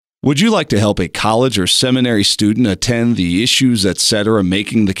Would you like to help a college or seminary student attend the Issues Etc.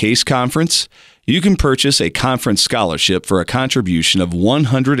 Making the Case conference? You can purchase a conference scholarship for a contribution of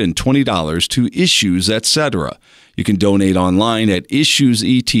 $120 to Issues Etc. You can donate online at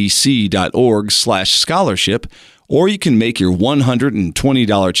issuesetc.org/scholarship, or you can make your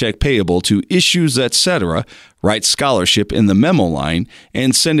 $120 check payable to Issues Etc., write scholarship in the memo line,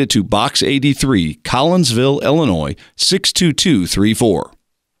 and send it to Box 83, Collinsville, Illinois, 62234.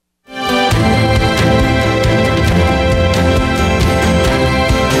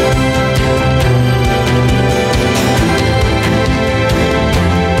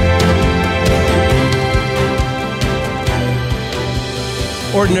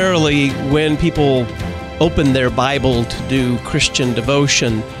 Ordinarily, when people open their Bible to do Christian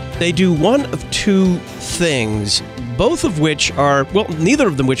devotion, they do one of two things, both of which are, well, neither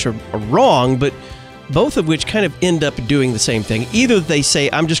of them which are wrong, but both of which kind of end up doing the same thing. Either they say,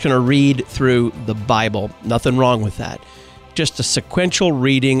 I'm just going to read through the Bible. Nothing wrong with that. Just a sequential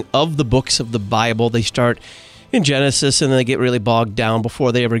reading of the books of the Bible. They start in Genesis, and then they get really bogged down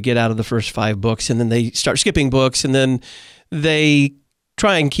before they ever get out of the first 5 books, and then they start skipping books, and then they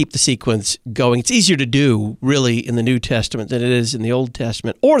try and keep the sequence going. It's easier to do, really, in the New Testament than it is in the Old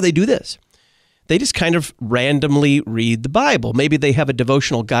Testament. Or they do this. They just kind of randomly read the Bible. Maybe they have a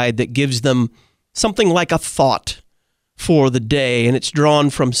devotional guide that gives them something like a thought for the day, and it's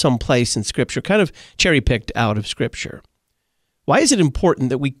drawn from some place in Scripture, kind of cherry-picked out of Scripture. Why is it important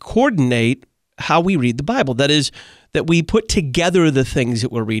that we coordinate how we read the Bible? That is, that we put together the things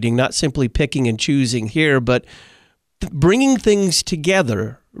that we're reading, not simply picking and choosing here, but bringing things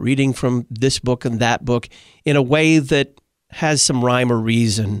together, reading from this book and that book in a way that has some rhyme or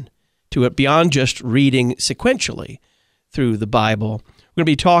reason to it, beyond just reading sequentially through the Bible. We're going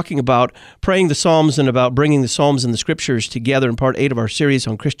to be talking about praying the Psalms and about bringing the Psalms and the Scriptures together in part 8 of our series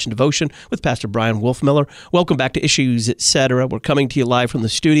on Christian devotion with Pastor Brian Wolfmueller. Welcome back to Issues Etc. We're coming to you live from the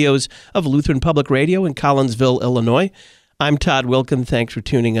studios of Lutheran Public Radio in Collinsville, Illinois. I'm Todd Wilkin. Thanks for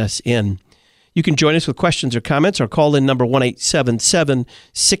tuning us in. You can join us with questions or comments. Our call-in number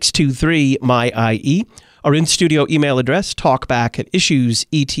 1-877-623-MY-IE. Our in-studio email address,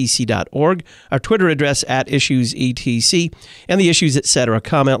 talkback@issuesetc.org. Our Twitter address @issuesetc. And the Issues Etc.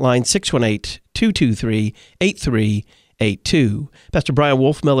 comment line, 618-223-8382. Pastor Brian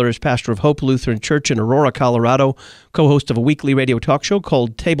Wolfmueller is pastor of Hope Lutheran Church in Aurora, Colorado, co-host of a weekly radio talk show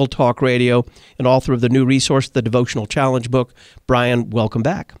called Table Talk Radio, and author of the new resource, The Devotional Challenge Book. Brian, welcome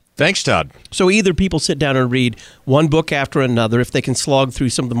back. Thanks, Todd. So either people sit down and read one book after another, if they can slog through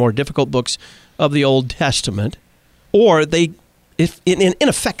some of the more difficult books of the Old Testament, or they, in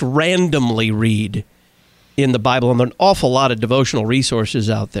effect, randomly read in the Bible. And there are an awful lot of devotional resources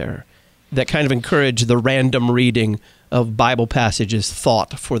out there that kind of encourage the random reading of Bible passages,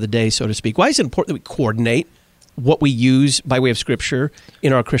 thought for the day, so to speak. Why is it important that we coordinate what we use by way of Scripture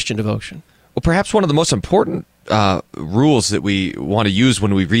in our Christian devotion? Well, perhaps one of the most important rules that we want to use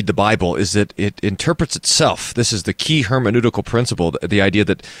when we read the Bible is that it interprets itself. This is the key hermeneutical principle, the idea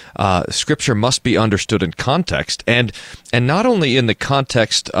that Scripture must be understood in context, and not only in the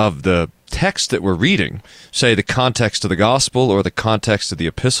context of the text that we're reading, say the context of the gospel or the context of the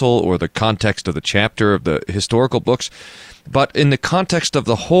epistle or the context of the chapter of the historical books, but in the context of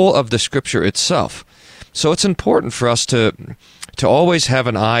the whole of the Scripture itself. So it's important for us to always have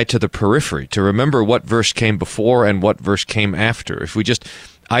an eye to the periphery, to remember what verse came before and what verse came after. If we just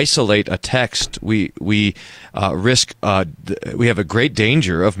isolate a text, we have a great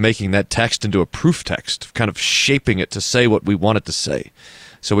danger of making that text into a proof text, kind of shaping it to say what we want it to say.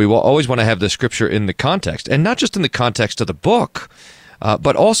 So we will always want to have the Scripture in the context, and not just in the context of the book,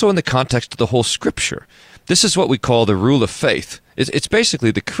 but also in the context of the whole Scripture. This is what we call the rule of faith. It's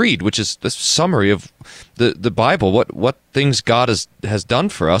basically the creed, which is the summary of the Bible, what things God has done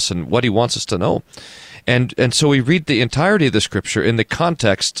for us and what He wants us to know. And so we read the entirety of the Scripture in the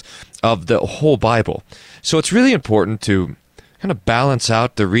context of the whole Bible. So it's really important to kind of balance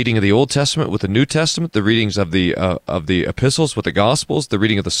out the reading of the Old Testament with the New Testament, the readings of the epistles with the Gospels, the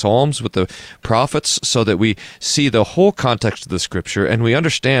reading of the Psalms with the prophets, so that we see the whole context of the Scripture and we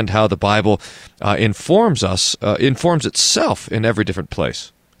understand how the Bible informs itself in every different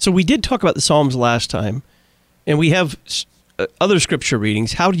place. So we did talk about the Psalms last time, and we have other Scripture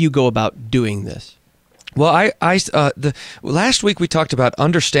readings. How do you go about doing this? Well, last week we talked about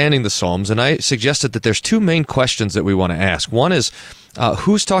understanding the Psalms, and I suggested that there's two main questions that we want to ask. One is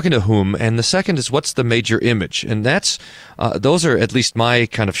who's talking to whom, and the second is what's the major image. And those are at least my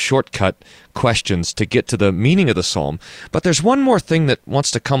kind of shortcut questions to get to the meaning of the Psalm. But there's one more thing that wants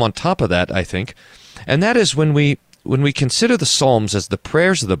to come on top of that, I think, and that is when we when we consider the Psalms as the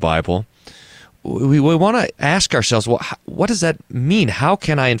prayers of the Bible, we want to ask ourselves, well, what does that mean? How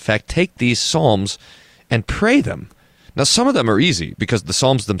can I, in fact, take these Psalms and pray them? Now, some of them are easy because the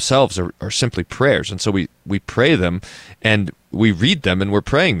Psalms themselves are simply prayers. And so we pray them and we read them and we're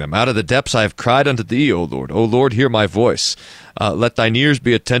praying them. Out of the depths I have cried unto thee, O Lord. O Lord, hear my voice. Let thine ears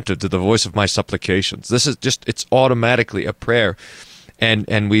be attentive to the voice of my supplications. This is just, it's automatically a prayer. And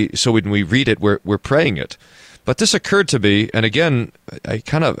so when we read it, we're praying it. But this occurred to me, and again,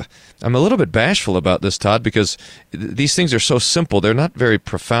 I'm a little bit bashful about this, Todd, because these things are so simple. They're not very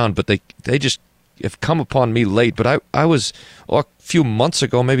profound, but they just have come upon me late. But I was a few months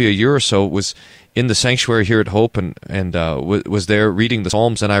ago, maybe a year or so, was in the sanctuary here at Hope and was there reading the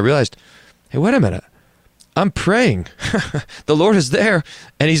Psalms, and I realized, hey, wait a minute. I'm praying. The Lord is there,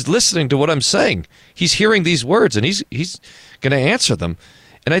 and He's listening to what I'm saying. He's hearing these words, and He's going to answer them.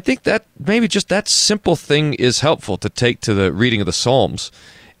 And I think that maybe just that simple thing is helpful to take to the reading of the Psalms,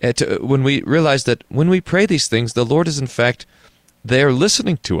 when we realize that when we pray these things, the Lord is in fact there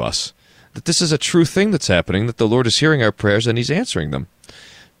listening to us, that this is a true thing that's happening, that the Lord is hearing our prayers and He's answering them.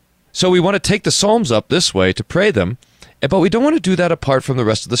 So we want to take the Psalms up this way to pray them, but we don't want to do that apart from the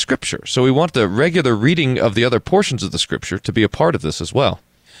rest of the Scripture. So we want the regular reading of the other portions of the Scripture to be a part of this as well.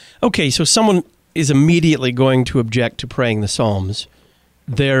 Okay, so someone is immediately going to object to praying the Psalms.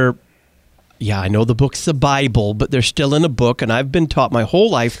 I know the book's the Bible, but they're still in a book, and I've been taught my whole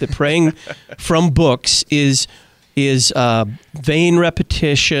life that praying from books is vain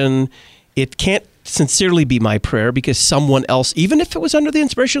repetition. It can't sincerely be my prayer because someone else, even if it was under the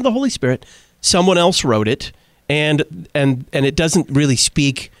inspiration of the Holy Spirit, someone else wrote it, and it doesn't really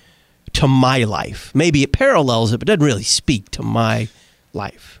speak to my life. Maybe it parallels it, but it doesn't really speak to my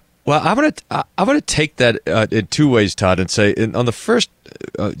life. Well, I'm gonna take that in two ways, Todd, and say on the first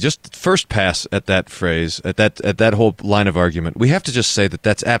pass at that phrase, at that whole line of argument, we have to just say that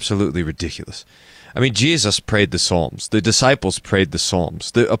that's absolutely ridiculous. I mean, Jesus prayed the Psalms. The disciples prayed the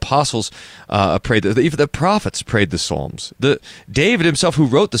Psalms. The apostles prayed. Even the prophets prayed the Psalms. David himself, who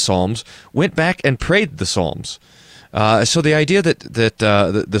wrote the Psalms, went back and prayed the Psalms. So the idea that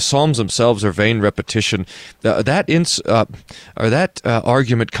the Psalms themselves are vain repetition, that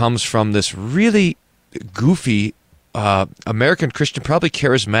argument comes from this really goofy American Christian, probably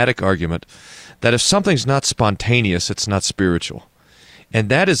charismatic argument that if something's not spontaneous, it's not spiritual. And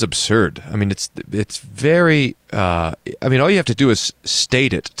that is absurd. I mean, it's very. All you have to do is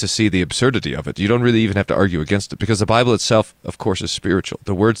state it to see the absurdity of it. You don't really even have to argue against it, because the Bible itself, of course, is spiritual.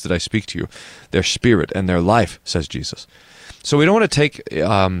 The words that I speak to you, they're spirit and they're life, says Jesus. So we don't want to take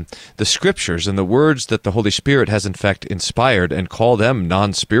the Scriptures and the words that the Holy Spirit has in fact inspired and call them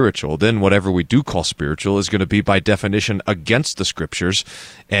non-spiritual. Then whatever we do call spiritual is going to be by definition against the Scriptures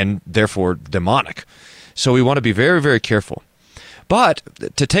and therefore demonic. So we want to be very, very careful. But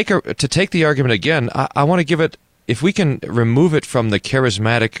to take the argument again, I want to give it, if we can remove it from the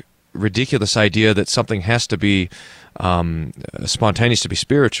charismatic, ridiculous idea that something has to be spontaneous to be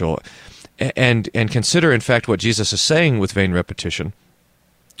spiritual, and consider, in fact, what Jesus is saying with vain repetition,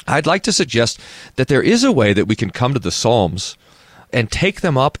 I'd like to suggest that there is a way that we can come to the Psalms and take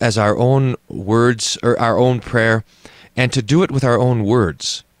them up as our own words or our own prayer, and to do it with our own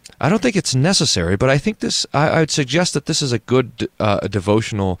words. I don't think it's necessary, but I think I would suggest that this is a good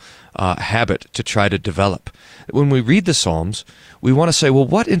devotional habit to try to develop. When we read the Psalms, we want to say, well,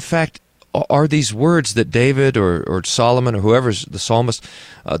 what in fact are these words that David or Solomon or whoever's the psalmist,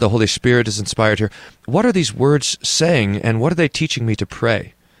 the Holy Spirit is inspired here, what are these words saying, and what are they teaching me to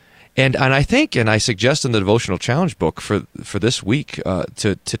pray? And I think, and I suggest in the devotional challenge book for this week,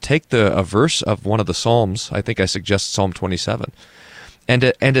 to take a verse of one of the Psalms. I think I suggest Psalm 27.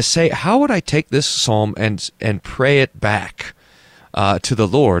 And to say, how would I take this psalm and pray it back to the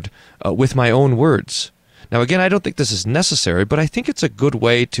Lord with my own words? Now, again, I don't think this is necessary, but I think it's a good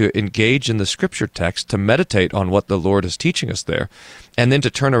way to engage in the Scripture text, to meditate on what the Lord is teaching us there, and then to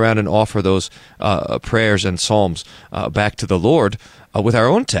turn around and offer those prayers and psalms back to the Lord with our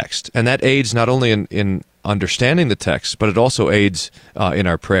own text. And that aids not only in understanding the text, but it also aids in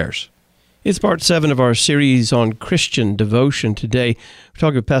our prayers. It's part 7 of our series on Christian devotion. Today, we're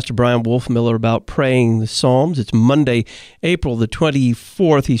talking with Pastor Brian Wolfmiller about praying the Psalms. It's Monday, April the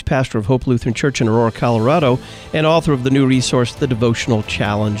 24th. He's pastor of Hope Lutheran Church in Aurora, Colorado, and author of the new resource, the Devotional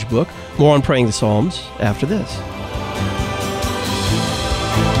Challenge book. More on praying the Psalms after this.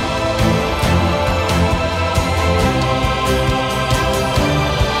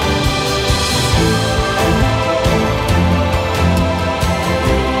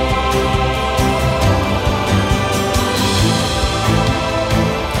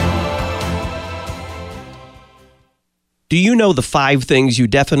 Do you know the 5 things you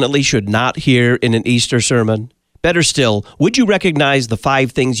definitely should not hear in an Easter sermon? Better still, would you recognize the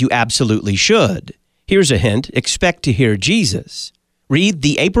 5 things you absolutely should? Here's a hint. Expect to hear Jesus. Read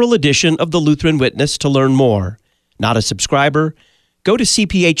the April edition of the Lutheran Witness to learn more. Not a subscriber? Go to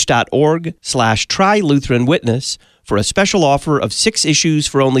cph.org/trylutheranwitness for a special offer of 6 issues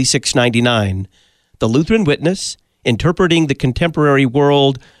for only $6.99. The Lutheran Witness, interpreting the contemporary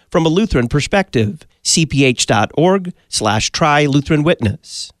world from a Lutheran perspective.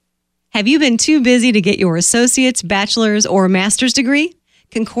 cph.org/trylutheranwitness. Have you been too busy to get your associate's, bachelor's, or master's degree?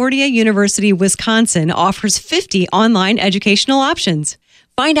 Concordia University Wisconsin offers 50 online educational options.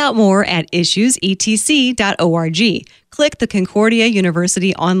 Find out more at issuesetc.org. Click the Concordia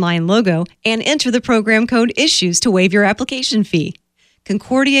University online logo and enter the program code ISSUES to waive your application fee.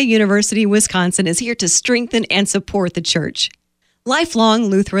 Concordia University Wisconsin is here to strengthen and support the church. Lifelong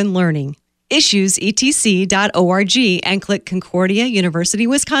Lutheran Learning. issuesetc.org and click Concordia University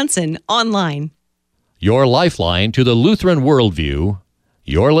Wisconsin online. Your lifeline to the Lutheran worldview.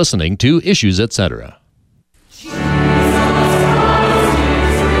 You're listening to Issues, Etc.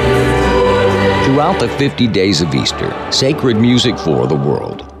 Throughout the 50 days of Easter, sacred music for the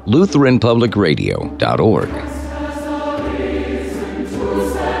world. LutheranPublicRadio.org.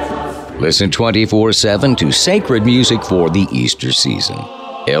 Listen 24/7 to sacred music for the Easter season.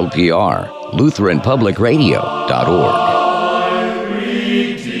 LPR, LutheranPublicRadio.org.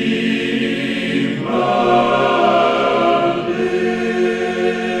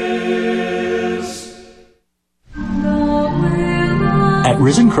 At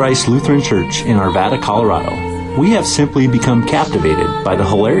Risen Christ Lutheran Church in Arvada, Colorado, we have simply become captivated by the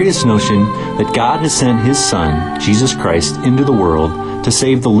hilarious notion that God has sent His Son, Jesus Christ, into the world to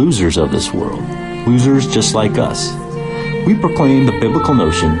save the losers of this world, losers just like us. We proclaim the biblical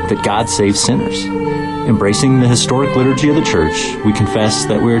notion that God saves sinners. Embracing the historic liturgy of the church, we confess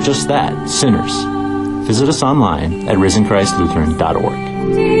that we are just that, sinners. Visit us online at risenchristlutheran.org.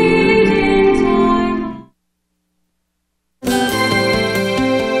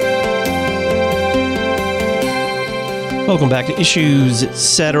 Welcome back to Issues,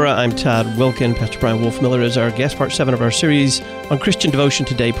 Etc. I'm Todd Wilkin. Pastor Brian Wolfmiller is our guest, part 7 of our series on Christian devotion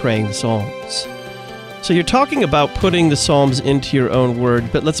today, Praying the Psalms. So you're talking about putting the Psalms into your own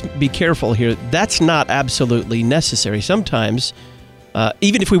word, but let's be careful here. That's not absolutely necessary. Sometimes,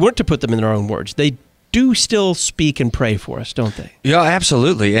 even if we weren't to put them in our own words, they do still speak and pray for us, don't they? Yeah,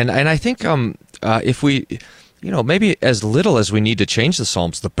 absolutely. And I think if we... maybe as little as we need to change the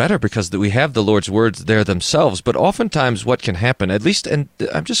Psalms, the better, because we have the Lord's words there themselves. But oftentimes what can happen, at least, and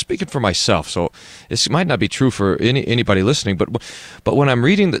I'm just speaking for myself, so this might not be true for anybody listening, but when I'm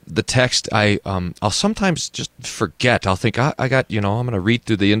reading the text, I'll sometimes just forget. I'll think, I'm going to read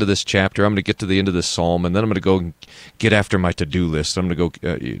through the end of this chapter, I'm going to get to the end of this Psalm, and then I'm going to go and get after my to-do list. I'm going to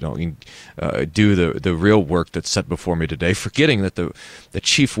go, do the real work that's set before me today, forgetting that the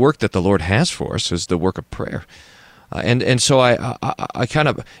chief work that the Lord has for us is the work of prayer. And so I kind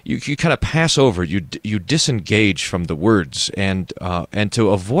of you kind of pass over, you disengage from the words, and to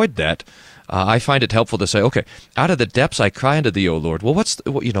avoid that, I find it helpful to say, okay, out of the depths I cry unto thee, O Lord. Well,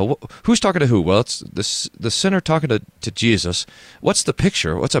 who's talking to who? Well, it's the sinner talking to Jesus. What's the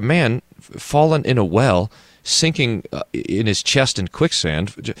picture? What's a man fallen in a well, sinking in his chest in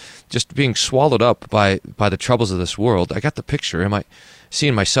quicksand, just being swallowed up by the troubles of this world? I got the picture. Am I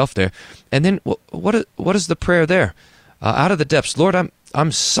seeing myself there? And then what is the prayer there? Out of the depths, Lord,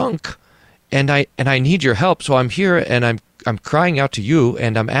 I'm sunk, and I need your help. So I'm here, and I'm crying out to you,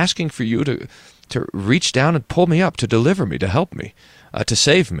 and I'm asking for you to reach down and pull me up, to deliver me, to help me, to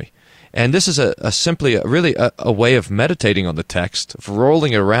save me. And this is simply a way of meditating on the text, of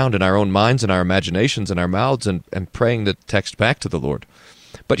rolling it around in our own minds and our imaginations and our mouths, and praying the text back to the Lord.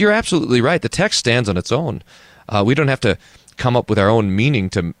 But you're absolutely right. The text stands on its own. We don't have to come up with our own meaning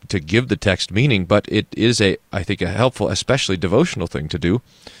to give the text meaning, but it is I think a helpful, especially devotional thing to do,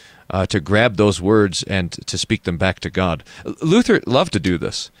 to grab those words and to speak them back to God. Luther loved to do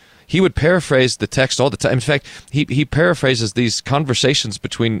this. He would paraphrase the text all the time. In fact, he paraphrases these conversations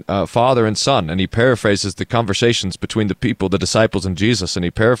between father and son, and he paraphrases the conversations between the people, the disciples, and Jesus, and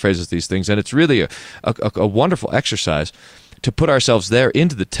he paraphrases these things, and it's really a wonderful exercise to put ourselves there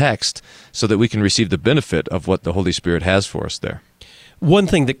into the text so that we can receive the benefit of what the Holy Spirit has for us there. One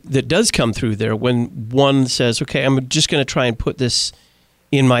thing that does come through there when one says, okay, I'm just going to try and put this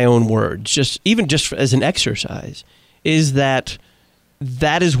in my own words, just as an exercise, is that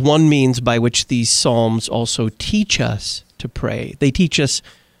is one means by which these Psalms also teach us to pray. They teach us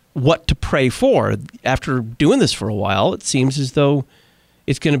what to pray for. After doing this for a while, it seems as though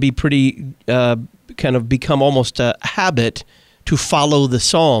it's going to be pretty kind of become almost a habit to follow the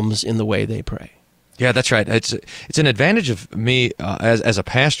Psalms in the way they pray. Yeah, that's right. It's an advantage of me as a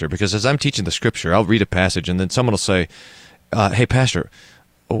pastor, because as I'm teaching the Scripture, I'll read a passage and then someone will say, hey, Pastor,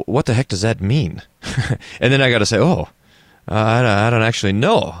 what the heck does that mean? And then I got to say, I don't actually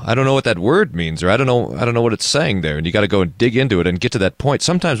know. I don't know what that word means, or I don't know what it's saying there. And you got to go and dig into it and get to that point.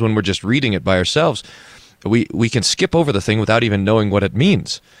 Sometimes when we're just reading it by ourselves, we can skip over the thing without even knowing what it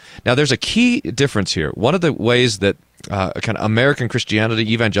means. Now, there's a key difference here. One of the ways that kind of American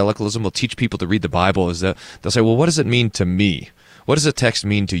Christianity, evangelicalism, will teach people to read the Bible is that they'll say, well, what does it mean to me? What does the text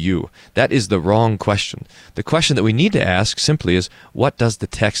mean to you? That is the wrong question. The question that we need to ask simply is, what does the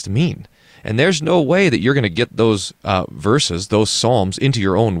text mean? And there's no way that you're going to get those verses, those psalms, into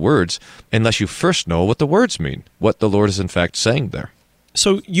your own words unless you first know what the words mean, what the Lord is in fact saying there.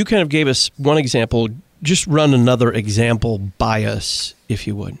 So you kind of gave us one example. Just run another example by us, if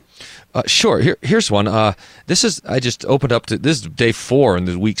you would. Sure. Here's one. I just opened up this is day 4 in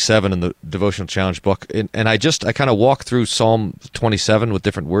the week 7 in the Devotional Challenge book, and I kind of walked through Psalm 27 with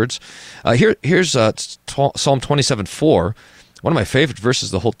different words. Here's Psalm 27:4, one of my favorite verses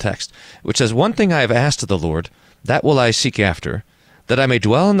of the whole text, which says, "One thing I have asked of the Lord, that will I seek after, that I may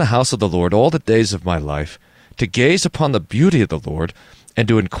dwell in the house of the Lord all the days of my life, to gaze upon the beauty of the Lord, and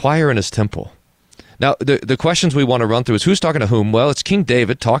to inquire in his temple." Now, the questions we want to run through is who's talking to whom? Well, it's King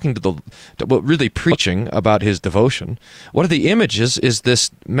David talking really preaching about his devotion. One of the images is this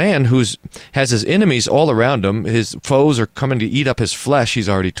man who has his enemies all around him. His foes are coming to eat up his flesh, he's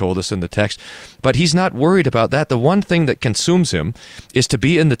already told us in the text. But he's not worried about that. The one thing that consumes him is to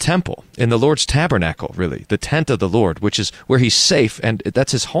be in the temple, in the Lord's tabernacle, really, the tent of the Lord, which is where he's safe, and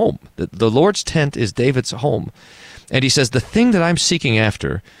that's his home. The Lord's tent is David's home. And he says, the thing that I'm seeking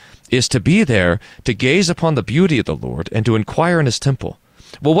after is to be there, to gaze upon the beauty of the Lord, and to inquire in his temple.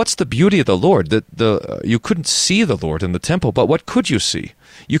 Well, what's the beauty of the Lord? You couldn't see the Lord in the temple, but what could you see?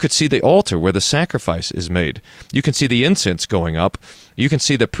 You could see the altar where the sacrifice is made. You can see the incense going up. You can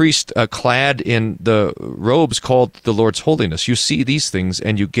see the priest clad in the robes called the Lord's holiness. You see these things,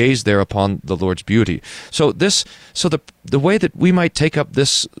 and you gaze there upon the Lord's beauty. So the way that we might take up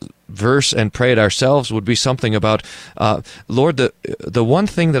this verse and pray it ourselves would be something about, Lord, the one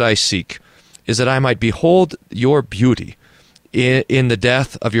thing that I seek is that I might behold your beauty in the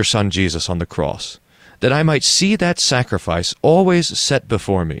death of your Son Jesus on the cross, that I might see that sacrifice always set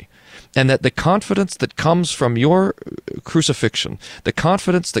before me, and that the confidence that comes from your crucifixion, the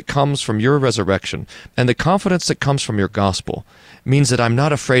confidence that comes from your resurrection, and the confidence that comes from your gospel means that I'm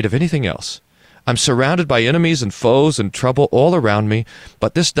not afraid of anything else. I'm surrounded by enemies and foes and trouble all around me,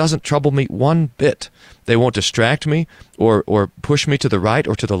 but this doesn't trouble me one bit. They won't distract me or push me to the right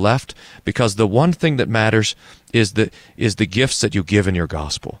or to the left, because the one thing that matters is the gifts that you give in your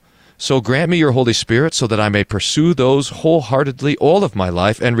gospel. So grant me your Holy Spirit so that I may pursue those wholeheartedly all of my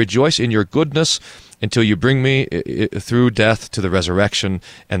life and rejoice in your goodness until you bring me through death to the resurrection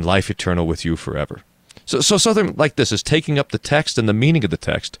and life eternal with you forever. So something like this is taking up the text and the meaning of the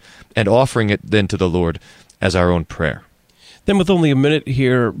text and offering it then to the Lord as our own prayer. Then with only a minute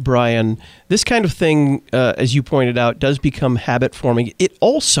here, Brian, this kind of thing, as you pointed out, does become habit-forming. It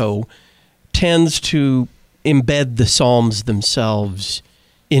also tends to embed the Psalms themselves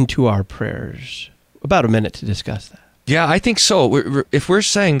into our prayers. About a minute to discuss that. Yeah, I think so. If we're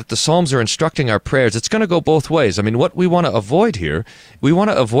saying that the Psalms are instructing our prayers, it's going to go both ways. I mean, what we want to avoid here, we want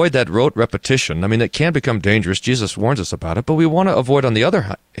to avoid that rote repetition. I mean, it can become dangerous. Jesus warns us about it. But we want to avoid, on the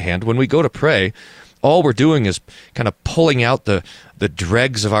other hand, when we go to pray, all we're doing is kind of pulling out the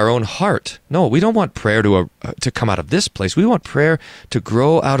dregs of our own heart. No, we don't want prayer to come out of this place. We want prayer to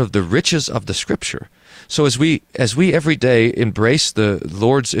grow out of the riches of the Scripture. So as we every day embrace the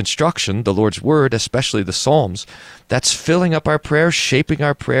Lord's instruction, the Lord's word, especially the Psalms, that's filling up our prayers, shaping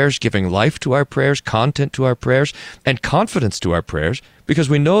our prayers, giving life to our prayers, content to our prayers, and confidence to our prayers, because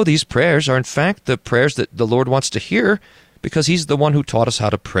we know these prayers are in fact the prayers that the Lord wants to hear, because he's the one who taught us how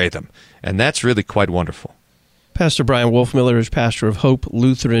to pray them. And that's really quite wonderful. Pastor Brian Wolfmueller is pastor of Hope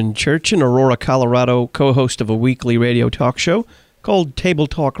Lutheran Church in Aurora, Colorado, co-host of a weekly radio talk show called Table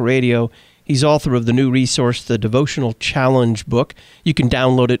Talk Radio. He's author of the new resource, the Devotional Challenge book. You can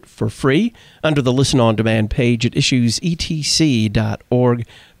download it for free under the Listen On Demand page at issuesetc.org.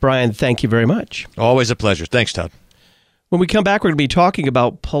 Brian, thank you very much. Always a pleasure. Thanks, Todd. When we come back, we're going to be talking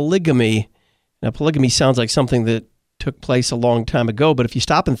about polygamy. Now, polygamy sounds like something that took place a long time ago, but if you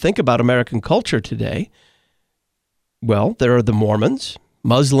stop and think about American culture today, well, there are the Mormons,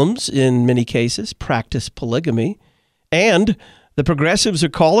 Muslims in many cases practice polygamy, and the progressives are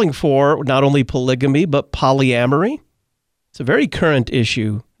calling for not only polygamy, but polyamory. It's a very current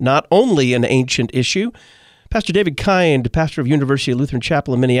issue, not only an ancient issue. Pastor David Kind, pastor of University Lutheran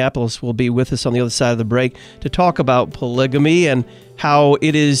Chapel in Minneapolis, will be with us on the other side of the break to talk about polygamy and how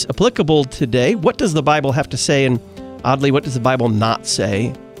it is applicable today. What does the Bible have to say, and oddly, what does the Bible not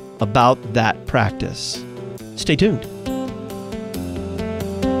say about that practice? Stay tuned.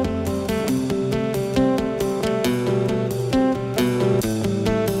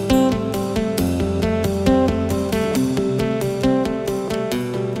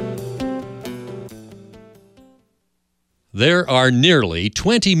 There are nearly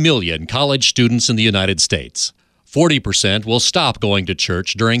 20 million college students in the United States. 40% will stop going to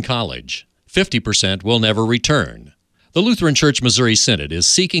church during college. 50% will never return. The Lutheran Church Missouri Synod is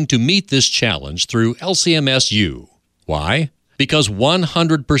seeking to meet this challenge through LCMSU. Why? Because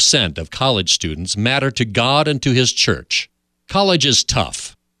 100% of college students matter to God and to His church. College is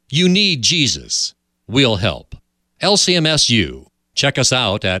tough. You need Jesus. We'll help. LCMSU. Check us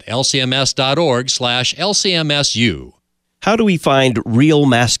out at lcms.org/LCMSU. How do we find real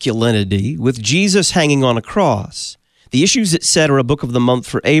masculinity with Jesus hanging on a cross? The Issues Etc. Book of the Month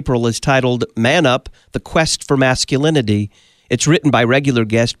for April is titled Man Up, The Quest for Masculinity. It's written by regular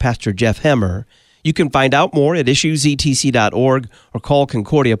guest Pastor Jeff Hemmer. You can find out more at issuesetc.org or call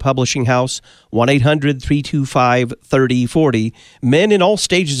Concordia Publishing House, 1-800-325-3040. Men in all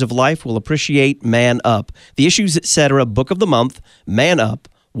stages of life will appreciate Man Up. The Issues Etc. Book of the Month, Man Up,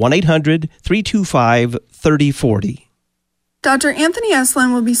 1-800-325-3040. Dr. Anthony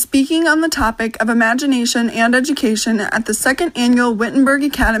Eslin will be speaking on the topic of imagination and education at the second annual Wittenberg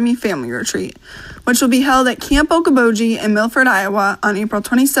Academy Family Retreat, which will be held at Camp Okoboji in Milford, Iowa on April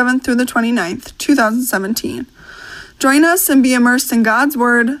 27th through the 29th, 2017. Join us and be immersed in God's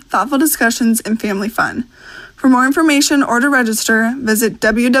Word, thoughtful discussions, and family fun. For more information or to register, visit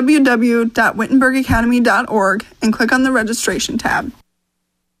www.wittenbergacademy.org and click on the registration tab.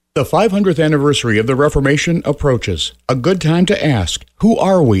 The 500th anniversary of the Reformation approaches. A good time to ask, who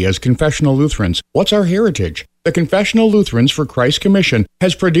are we as confessional Lutherans? What's our heritage? The Confessional Lutherans for Christ Commission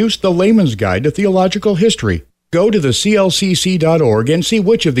has produced the Layman's Guide to Theological History. Go to the clcc.org and see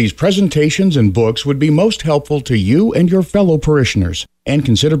which of these presentations and books would be most helpful to you and your fellow parishioners. And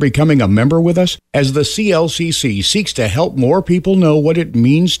consider becoming a member with us as the CLCC seeks to help more people know what it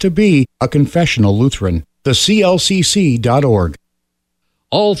means to be a confessional Lutheran. The clcc.org.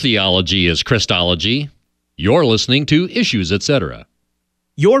 All theology is Christology. You're listening to Issues Etc.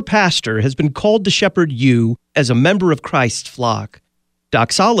 Your pastor has been called to shepherd you as a member of Christ's flock.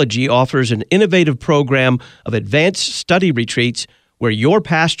 Doxology offers an innovative program of advanced study retreats where your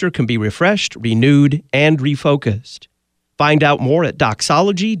pastor can be refreshed, renewed, and refocused. Find out more at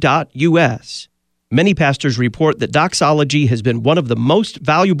doxology.us. Many pastors report that doxology has been one of the most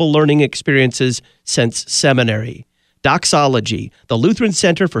valuable learning experiences since seminary. Doxology, the Lutheran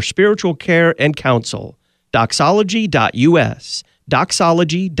Center for Spiritual Care and Counsel. Doxology.us.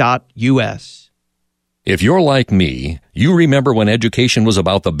 Doxology.us. If you're like me, you remember when education was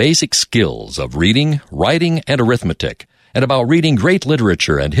about the basic skills of reading, writing, and arithmetic, and about reading great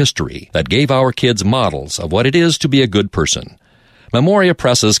literature and history that gave our kids models of what it is to be a good person. Memoria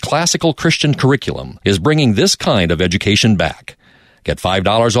Press's classical Christian curriculum is bringing this kind of education back. Get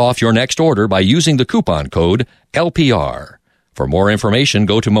 $5 off your next order by using the coupon code LPR. For more information,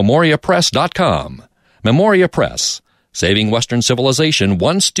 go to memoriapress.com. Memoria Press, saving Western civilization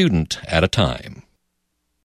one student at a time.